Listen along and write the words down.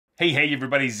Hey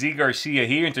everybody, Garcia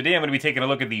here, and today I'm going to be taking a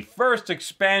look at the first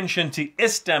expansion to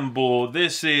Istanbul.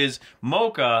 This is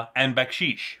Mocha and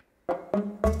Baksheesh.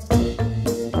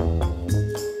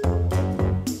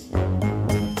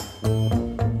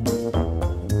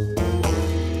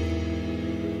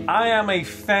 I am a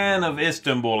fan of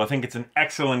Istanbul. I think it's an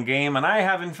excellent game, and I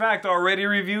have in fact already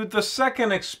reviewed the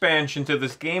second expansion to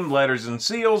this game, Letters and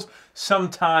Seals, some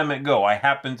time ago. I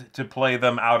happened to play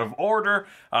them out of order,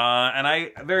 and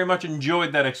I very much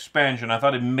enjoyed that expansion. I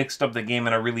thought it mixed up the game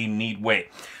in a really neat way.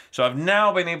 So I've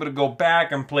now been able to go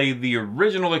back and play the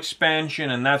original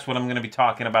expansion, and that's what I'm going to be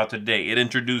talking about today. It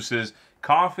introduces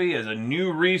coffee as a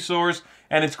new resource,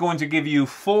 and it's going to give you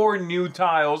 4 new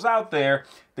tiles out there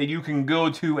that you can go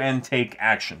to and take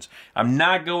actions. I'm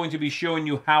not going to be showing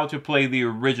you how to play the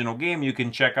original game. You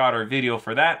can check out our video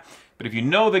for that. But if you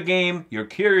know the game, you're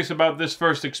curious about this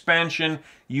first expansion,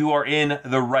 you are in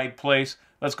the right place.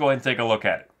 Let's go ahead and take a look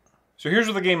at it. So here's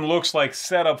what the game looks like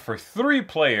set up for 3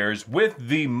 players with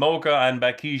the Mocha and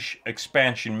Baksheesh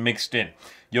expansion mixed in.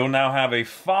 You'll now have a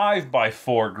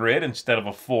 5x4 grid instead of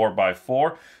a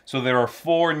 4x4. So there are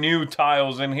 4 new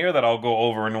tiles in here that I'll go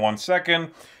over in 1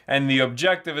 second. And the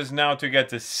objective is now to get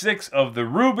to 6 of the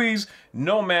rubies,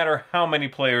 no matter how many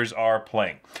players are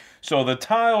playing. So the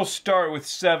tiles start with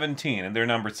 17, and they're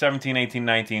numbered 17, 18,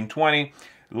 19, 20.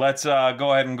 Let's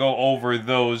go ahead and go over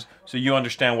those so you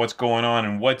understand what's going on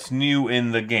and what's new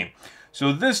in the game.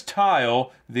 So this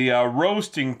tile, the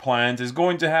roasting plant, is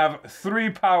going to have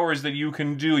 3 powers that you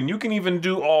can do, and you can even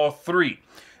do all 3.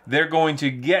 They're going to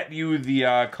get you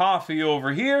the coffee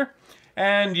over here,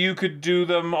 and you could do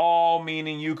them all,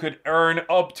 meaning you could earn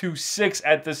up to 6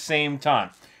 at the same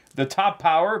time. The top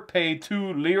power, pay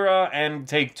 2 lira and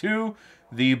take 2.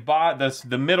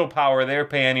 The middle power there,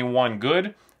 pay any 1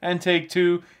 good and take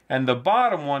 2. And the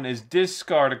bottom one is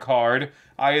discard a card,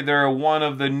 either one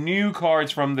of the new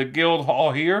cards from the guild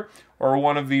hall here, or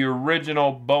one of the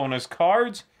original bonus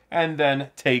cards, and then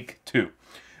take 2.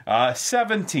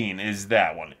 17 is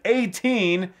that one.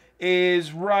 18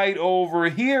 is right over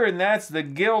here, and that's the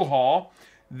guild hall.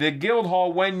 The guild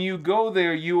hall, when you go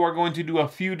there, you are going to do a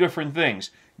few different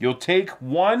things. You'll take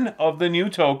 1 of the new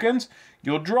tokens,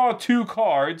 you'll draw 2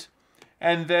 cards,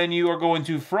 and then you are going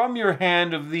to, from your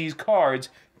hand of these cards,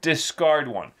 discard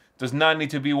 1. Does not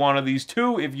need to be one of these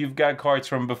 2 if you've got cards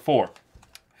from before.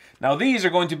 Now these are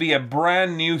going to be a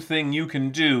brand new thing you can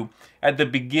do at the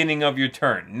beginning of your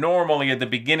turn. Normally at the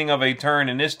beginning of a turn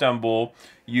in Istanbul,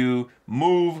 you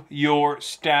move your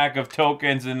stack of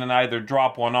tokens and then either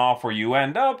drop 1 off where you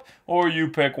end up, or you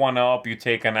pick 1 up, you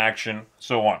take an action,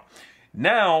 so on.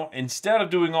 Now, instead of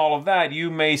doing all of that, you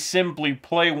may simply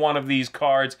play 1 of these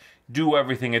cards, do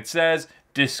everything it says,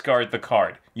 discard the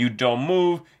card. You don't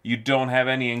move, you don't have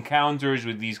any encounters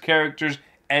with these characters,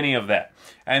 any of that.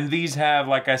 And these have,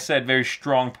 like I said, very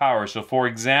strong power. So for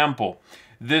example,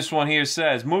 this one here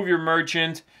says, move your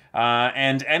merchant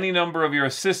and any number of your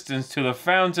assistants to the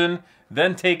fountain,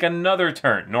 then take another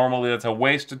turn. Normally that's a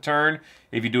wasted turn.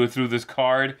 If you do it through this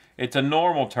card, it's a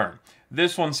normal turn.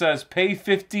 This one says, pay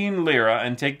 15 lira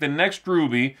and take the next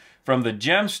ruby from the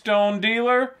gemstone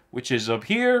dealer, which is up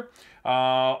here,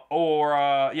 from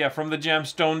the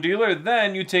gemstone dealer.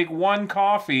 Then you take 1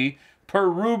 coffee per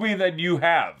ruby that you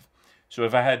have. So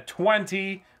if I had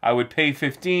 20, I would pay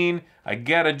 15, I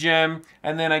get a gem,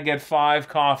 and then I get 5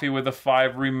 coffee with the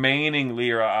 5 remaining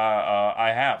lira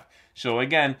I have. So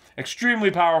again, extremely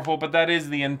powerful, but that is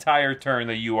the entire turn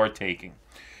that you are taking.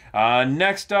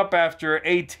 Next up after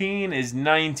 18 is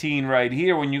 19 right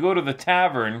here. When you go to the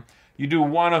tavern, you do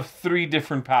 1 of 3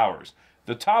 different powers.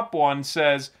 The top one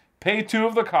says, pay 2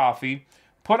 of the coffee,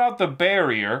 put out the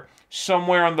barrier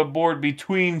somewhere on the board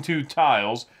between 2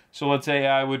 tiles. So let's say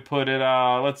I would put it,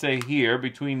 let's say here,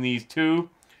 between these 2.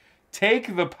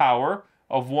 Take the power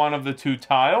of 1 of the 2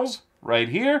 tiles right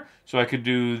here. So I could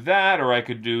do that, or I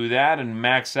could do that and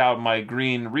max out my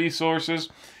green resources.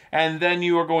 And then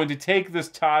you are going to take this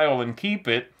tile and keep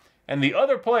it, and the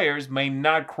other players may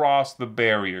not cross the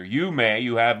barrier.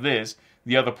 You have this,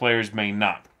 the other players may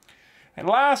not. And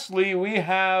lastly, we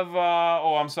have,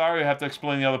 we have to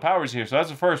explain the other powers here. So that's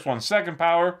the first one. Second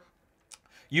power,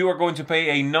 you are going to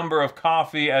pay a number of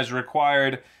coffee as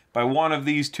required by 1 of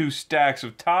these 2 stacks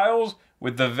of tiles,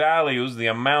 with the values, the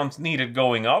amounts needed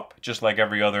going up, just like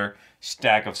every other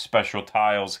stack of special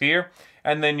tiles here.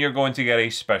 And then you're going to get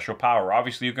a special power.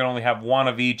 Obviously, you can only have 1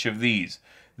 of each of these.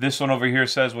 This one over here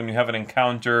says when you have an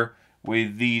encounter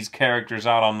with these characters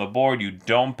out on the board, you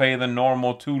don't pay the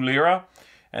normal 2 lira.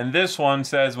 And this one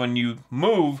says when you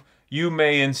move, you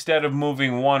may, instead of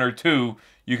moving 1 or 2,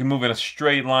 you can move in a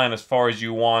straight line as far as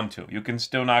you want to. You can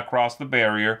still not cross the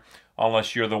barrier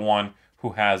unless you're the one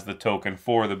who has the token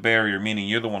for the barrier, meaning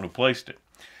you're the one who placed it.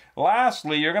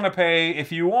 Lastly, you're going to pay,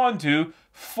 if you want to,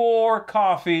 4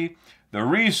 coffee, the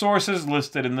resources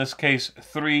listed, in this case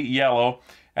 3 yellow,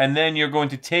 and then you're going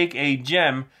to take a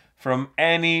gem from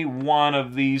any one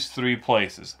of these 3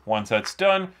 places. Once that's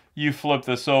done, you flip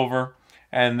this over,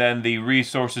 and then the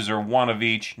resources are 1 of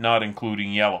each, not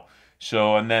including yellow.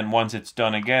 So, and then once it's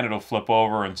done again, it'll flip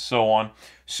over and so on.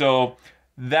 So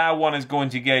that one is going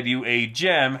to get you a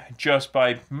gem just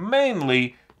by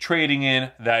mainly trading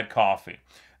in that coffee.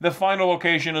 The final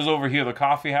location is over here, the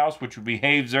coffee house, which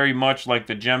behaves very much like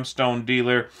the gemstone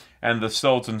dealer and the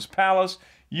Sultan's Palace.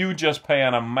 You just pay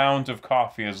an amount of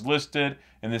coffee as listed,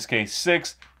 in this case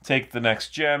 6, take the next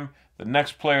gem. The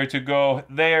next player to go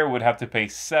there would have to pay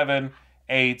 7,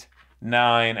 8,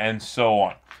 9, and so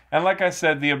on. And like I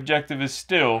said, the objective is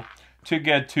still to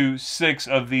get to 6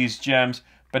 of these gems,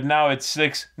 but now it's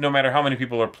 6 no matter how many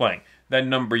people are playing. That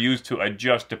number used to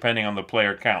adjust depending on the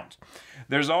player count.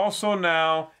 There's also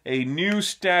now a new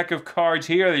stack of cards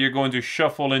here that you're going to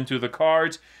shuffle into the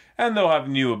cards, and they'll have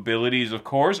new abilities, of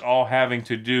course, all having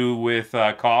to do with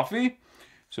coffee.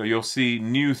 So you'll see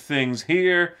new things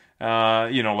here,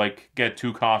 you know, like get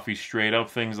 2 coffees straight up,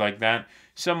 things like that.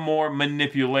 Some more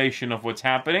manipulation of what's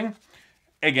happening.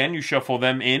 Again, you shuffle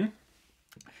them in.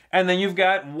 And then you've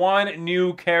got 1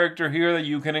 new character here that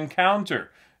you can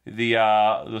encounter.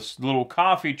 This little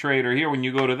coffee trader here, when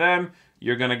you go to them,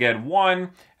 you're going to get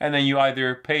 1, and then you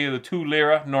either pay the 2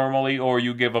 lira normally, or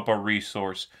you give up a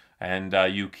resource, and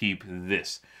you keep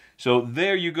this. So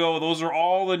there you go. Those are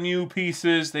all the new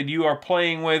pieces that you are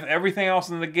playing with. Everything else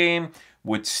in the game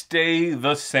would stay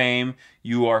the same.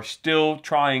 You are still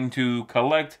trying to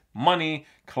collect money,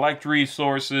 collect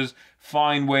resources,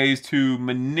 find ways to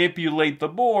manipulate the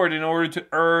board in order to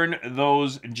earn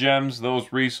those gems,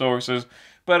 those resources.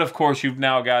 But of course, you've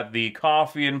now got the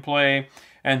coffee in play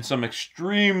and some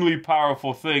extremely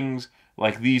powerful things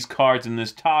like these cards in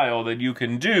this tile that you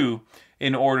can do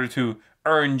in order to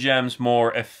earn gems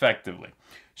more effectively.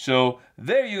 So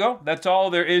there you go. That's all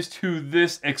there is to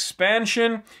this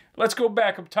expansion. Let's go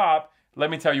back up top. Let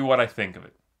me tell you what I think of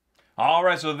it. All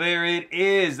right, so there it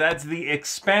is. That's the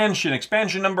expansion.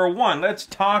 Expansion number 1. Let's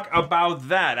talk about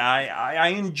that. I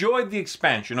enjoyed the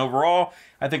expansion. Overall,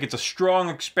 I think it's a strong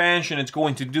expansion. It's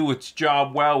going to do its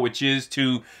job well, which is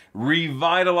to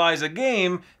revitalize a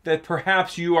game that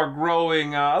perhaps you are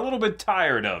growing a little bit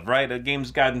tired of, right? A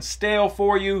game's gotten stale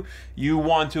for you. You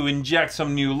want to inject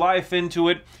some new life into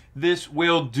it. This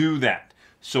will do that.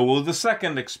 So will the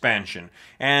second expansion.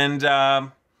 And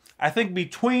I think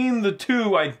between the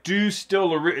two, I do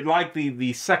still like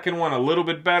the second one a little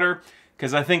bit better,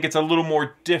 because I think it's a little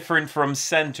more different from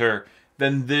center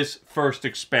than this first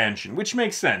expansion, which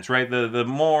makes sense, right? The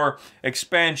more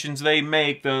expansions they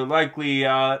make, the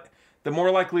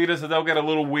more likely it is that they'll get a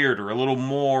little weirder, a little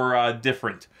more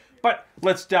different. But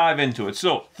let's dive into it.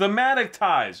 So, thematic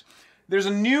ties. There's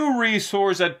a new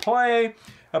resource at play,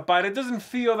 but it doesn't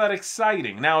feel that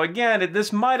exciting. Now again,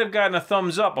 this might have gotten a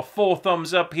thumbs up, a full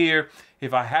thumbs up here,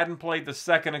 if I hadn't played the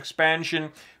second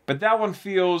expansion, but that one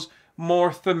feels more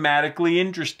thematically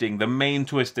interesting. The main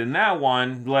twist in that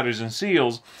one, letters and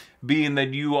seals, being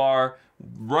that you are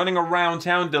running around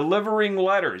town delivering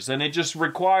letters, and it just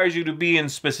requires you to be in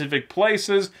specific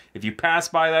places. If you pass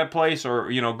by that place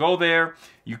or, you know, go there,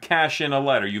 you cash in a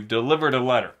letter. You've delivered a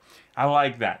letter. I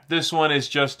like that. This one is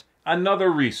just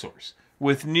another resource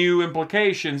with new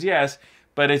implications, yes,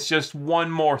 but it's just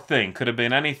one more thing. Could have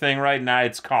been anything, right? Now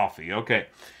it's coffee. Okay.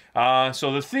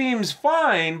 So the theme's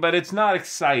fine, but it's not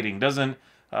exciting. Doesn't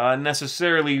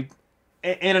necessarily,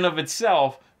 in and of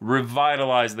itself,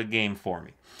 revitalize the game for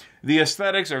me. The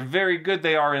aesthetics are very good.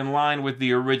 They are in line with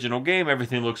the original game.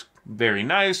 Everything looks very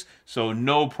nice, so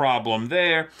no problem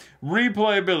there.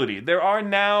 Replayability. There are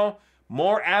now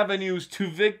more avenues to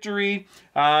victory,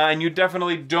 and you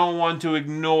definitely don't want to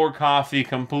ignore coffee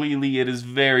completely. It is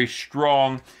very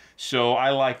strong, so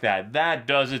I like that. That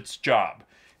does its job.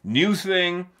 New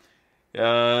thing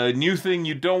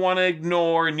you don't want to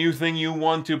ignore, new thing you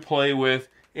want to play with,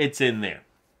 it's in there.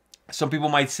 Some people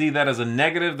might see that as a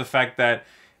negative, the fact that,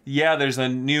 yeah, there's a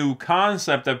new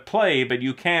concept at play, but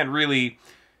you can't really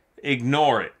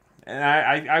ignore it. And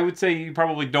I would say you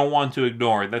probably don't want to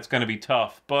ignore it. That's going to be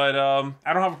tough. But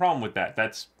I don't have a problem with that.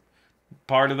 That's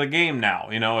part of the game now.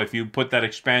 You know, if you put that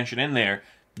expansion in there,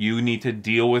 you need to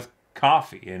deal with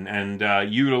coffee and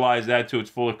utilize that to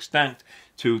its full extent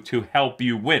to help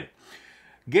you win.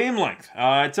 Game length.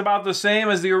 It's about the same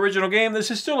as the original game.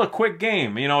 This is still a quick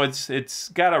game. You know, it's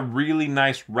got a really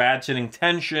nice ratcheting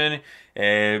tension.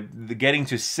 Getting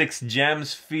to 6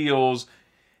 gems feels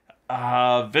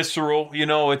visceral. You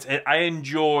know, I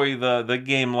enjoy the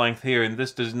game length here, and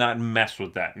this does not mess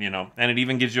with that, you know. And it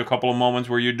even gives you a couple of moments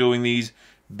where you're doing these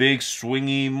big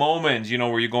swingy moments, you know,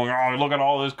 where you're going, oh, look at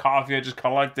all this coffee I just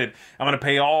collected. I'm going to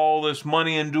pay all this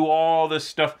money and do all this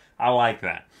stuff. I like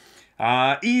that.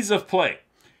 Ease of play.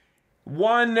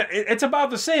 It's about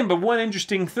the same, but one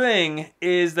interesting thing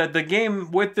is that the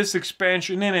game with this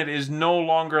expansion in it is no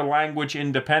longer language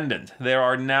independent. There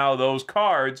are now those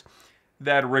cards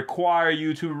that require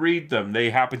you to read them.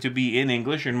 They happen to be in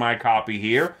English in my copy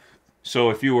here. So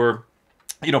if you were,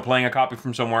 you know, playing a copy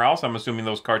from somewhere else, I'm assuming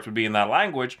those cards would be in that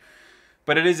language.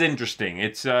 But it is interesting.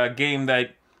 It's a game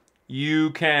that you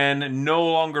can no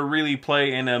longer really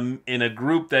play in a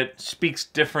group that speaks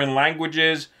different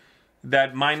languages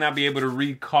that might not be able to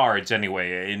read cards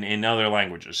anyway in other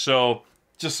languages. So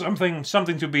just something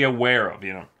to be aware of,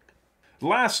 you know.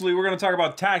 Lastly, we're going to talk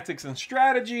about tactics and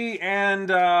strategy,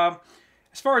 and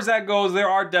as far as that goes, there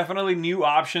are definitely new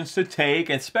options to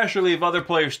take, especially if other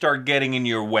players start getting in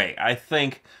your way. I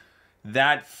think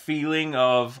that feeling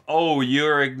of, oh,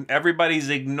 everybody's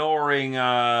ignoring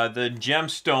the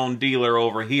gemstone dealer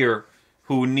over here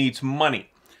who needs money.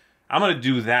 I'm going to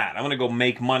do that. I'm going to go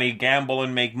make money, gamble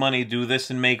and make money, do this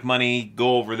and make money,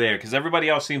 go over there. Because everybody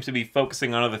else seems to be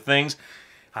focusing on other things.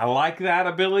 I like that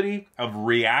ability of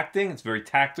reacting. It's very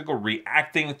tactical,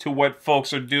 reacting to what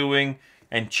folks are doing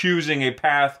and choosing a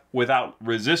path without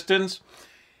resistance.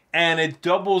 And it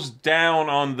doubles down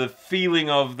on the feeling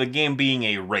of the game being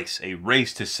a race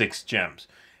to 6 gems.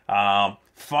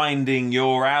 Finding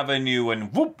your avenue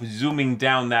and whoop, zooming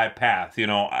down that path. You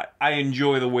know, I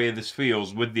enjoy the way this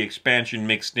feels with the expansion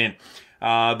mixed in.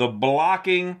 The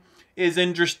blocking is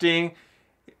interesting,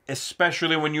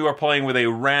 especially when you are playing with a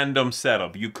random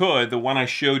setup. You could, the one I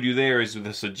showed you there is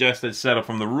the suggested setup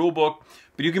from the rulebook,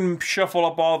 but you can shuffle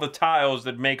up all the tiles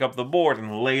that make up the board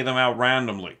and lay them out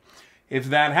randomly. If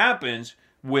that happens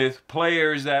with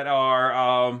players that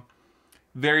are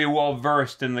very well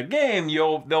versed in the game,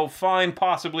 they'll find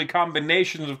possibly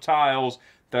combinations of tiles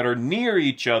that are near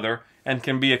each other and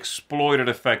can be exploited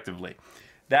effectively.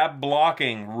 That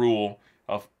blocking rule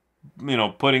of, you know,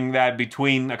 putting that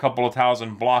between a couple of tiles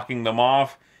and blocking them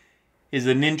off is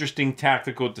an interesting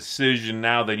tactical decision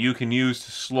now that you can use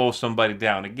to slow somebody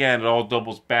down. Again, it all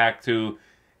doubles back to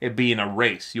it being a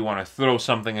race. You want to throw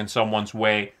something in someone's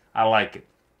way. I like it.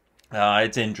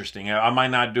 It's interesting. I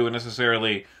might not do it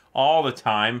necessarily all the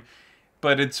time,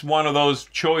 but it's one of those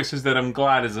choices that I'm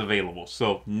glad is available.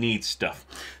 So, neat stuff.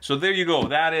 So there you go.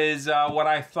 That is what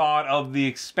I thought of the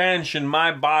expansion.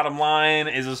 My bottom line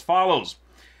is as follows.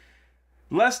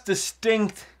 Less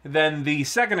distinct than the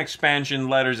second expansion,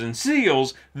 Letters and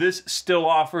Seals, this still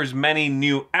offers many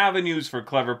new avenues for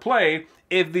clever play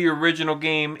if the original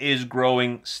game is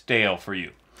growing stale for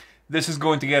you. This is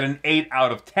going to get an 8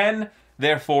 out of 10.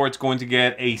 Therefore, it's going to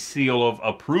get a seal of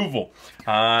approval.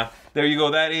 There you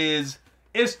go. That is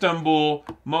Istanbul,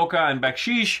 Mocha, and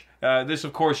Baksheesh. This,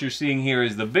 of course, you're seeing here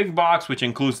is the big box, which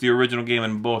includes the original game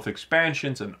and both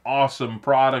expansions. An awesome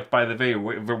product by the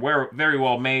very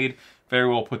well made, very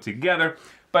well put together.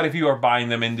 But if you are buying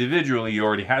them individually, you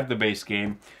already had the base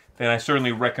game, then I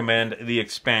certainly recommend the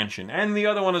expansion. And the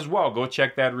other one as well. Go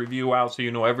check that review out so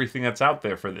you know everything that's out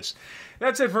there for this.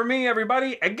 That's it for me,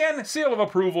 everybody. Again, seal of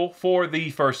approval for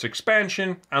the first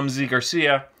expansion. I'm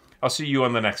Garcia. I'll see you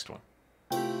on the next one.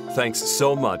 Thanks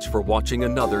so much for watching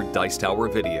another Dice Tower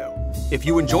video. If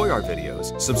you enjoy our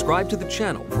videos, subscribe to the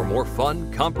channel for more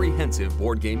fun, comprehensive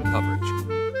board game coverage.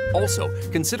 Also,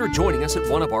 consider joining us at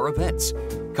one of our events.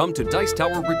 Come to Dice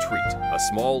Tower Retreat, a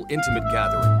small, intimate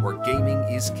gathering where gaming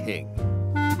is king.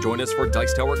 Join us for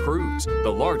Dice Tower Cruise, the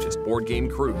largest board game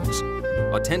cruise.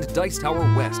 Attend Dice Tower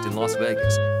West in Las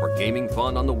Vegas, for gaming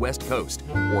fun on the West Coast,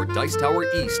 or Dice Tower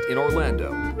East in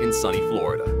Orlando, in sunny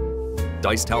Florida.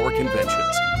 Dice Tower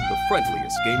Conventions, the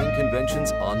friendliest gaming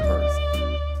conventions on Earth.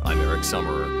 I'm Eric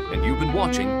Summerer, and you've been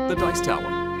watching The Dice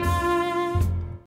Tower.